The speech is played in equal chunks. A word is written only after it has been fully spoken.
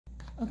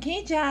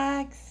Okay,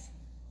 Jax.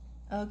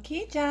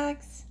 Okay,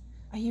 Jax.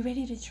 Are you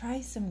ready to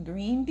try some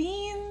green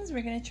beans?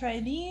 We're going to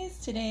try these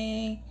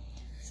today.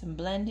 Some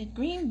blended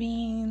green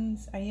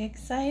beans. Are you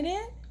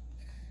excited?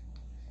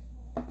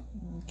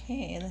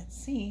 Okay, let's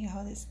see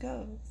how this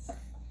goes.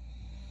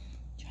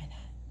 Try that.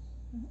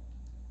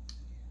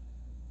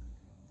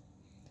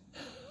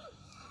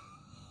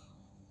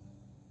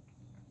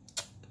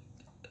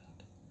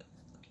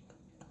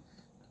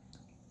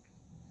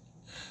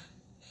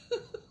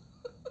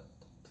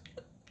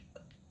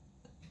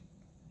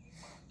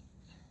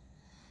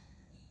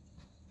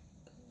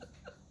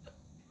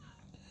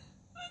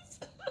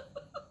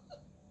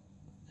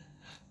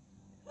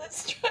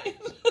 Let's try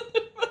another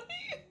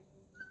bite.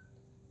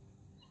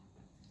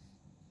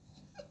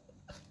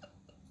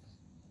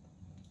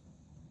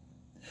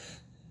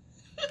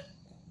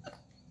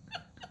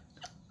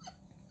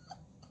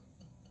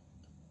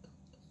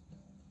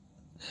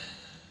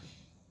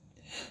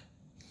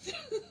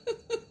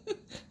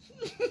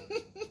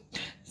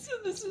 So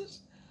this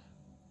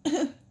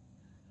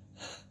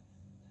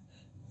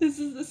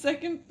is the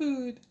second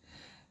food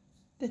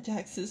that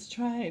Jax has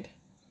tried.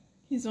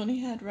 He's only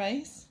had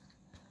rice,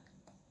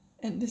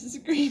 and this is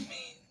green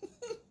beans.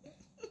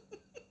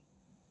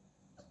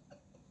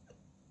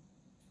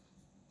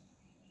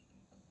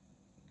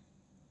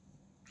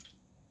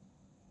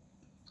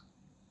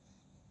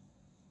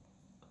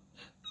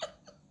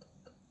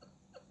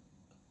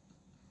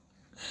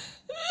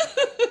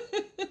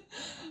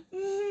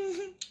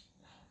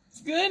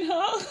 It's good,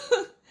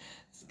 huh?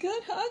 It's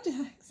good, huh,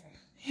 Jax?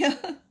 Yeah.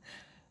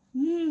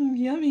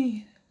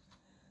 Yummy.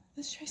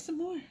 Let's try some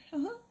more,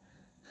 huh?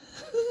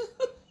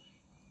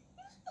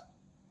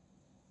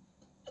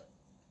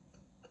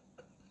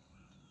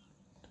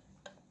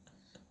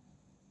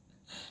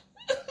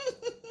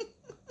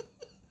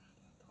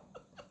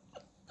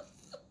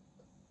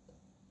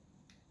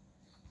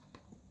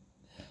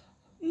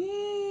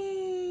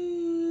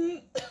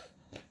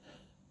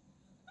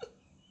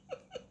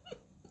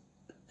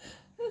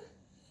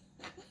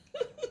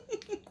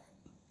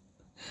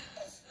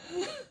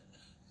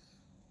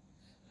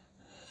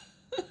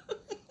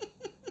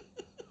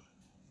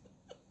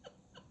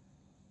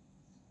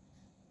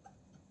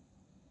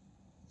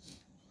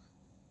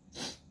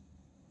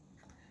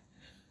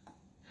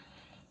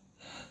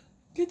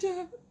 Good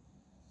job.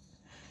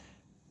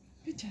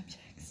 Good job,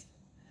 Jax.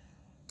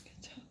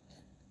 Good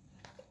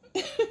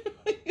job.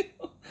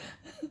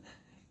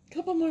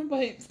 Couple more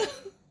bites.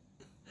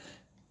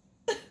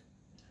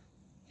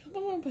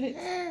 Couple more bites.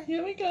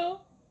 Here we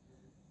go.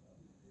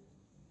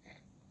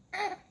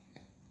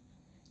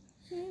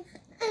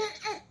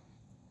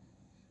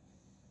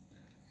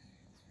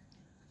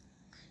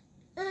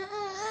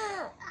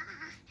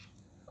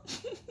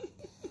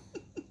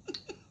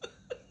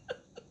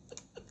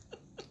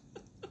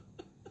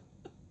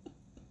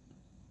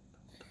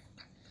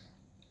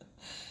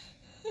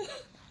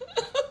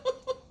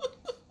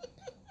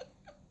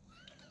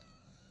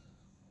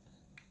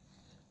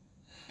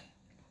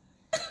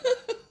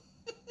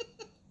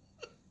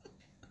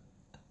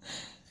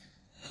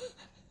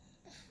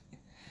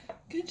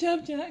 Good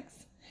job,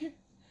 Jax.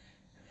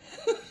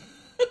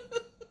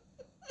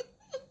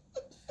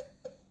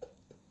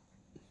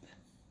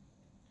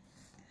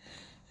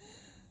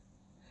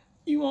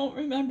 You won't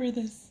remember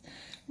this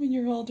when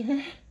you're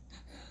older.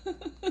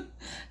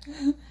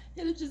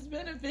 It'll just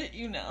benefit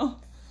you now.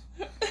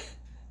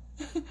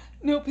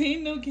 No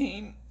pain, no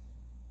gain.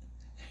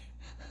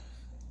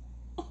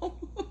 Oh.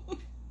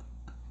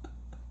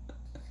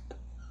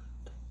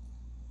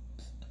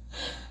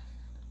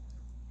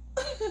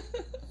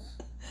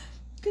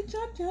 Good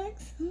job,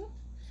 Jax.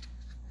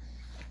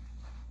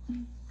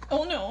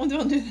 Oh no,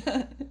 don't do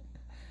that.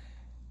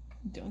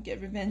 Don't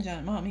get revenge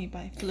on Mommy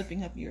by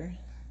flipping up your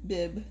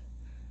bib.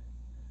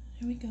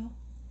 Here we go.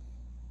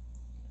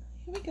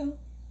 Here we go.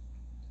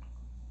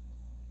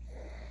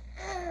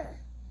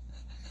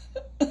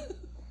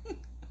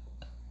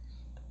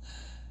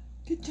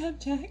 Good job,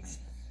 Jax.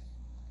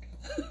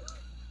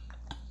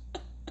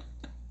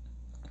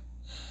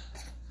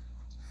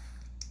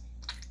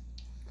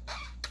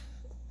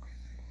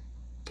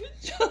 Good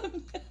job,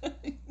 Jax.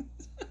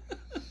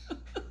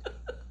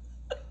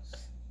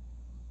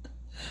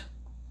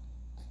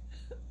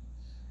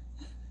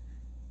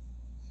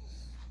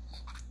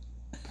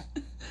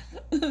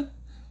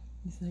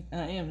 He's like,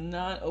 I am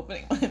not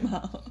opening my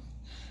mouth.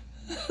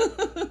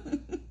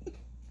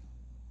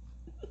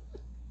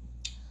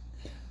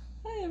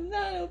 I am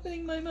not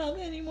opening my mouth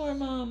anymore,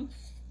 Mom.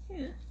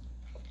 Here.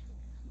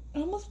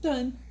 Almost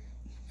done.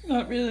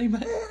 Not really,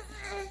 but a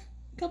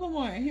couple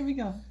more. Here we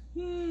go.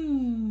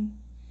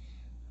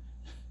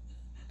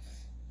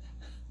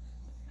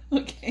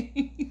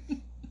 Okay.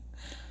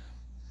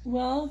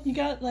 Well, you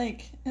got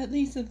like at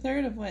least a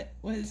third of what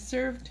was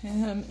served to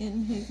him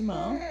in his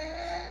mouth.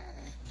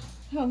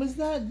 How was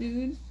that,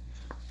 dude?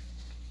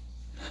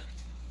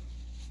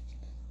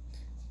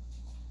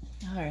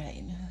 All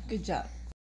right. Good job.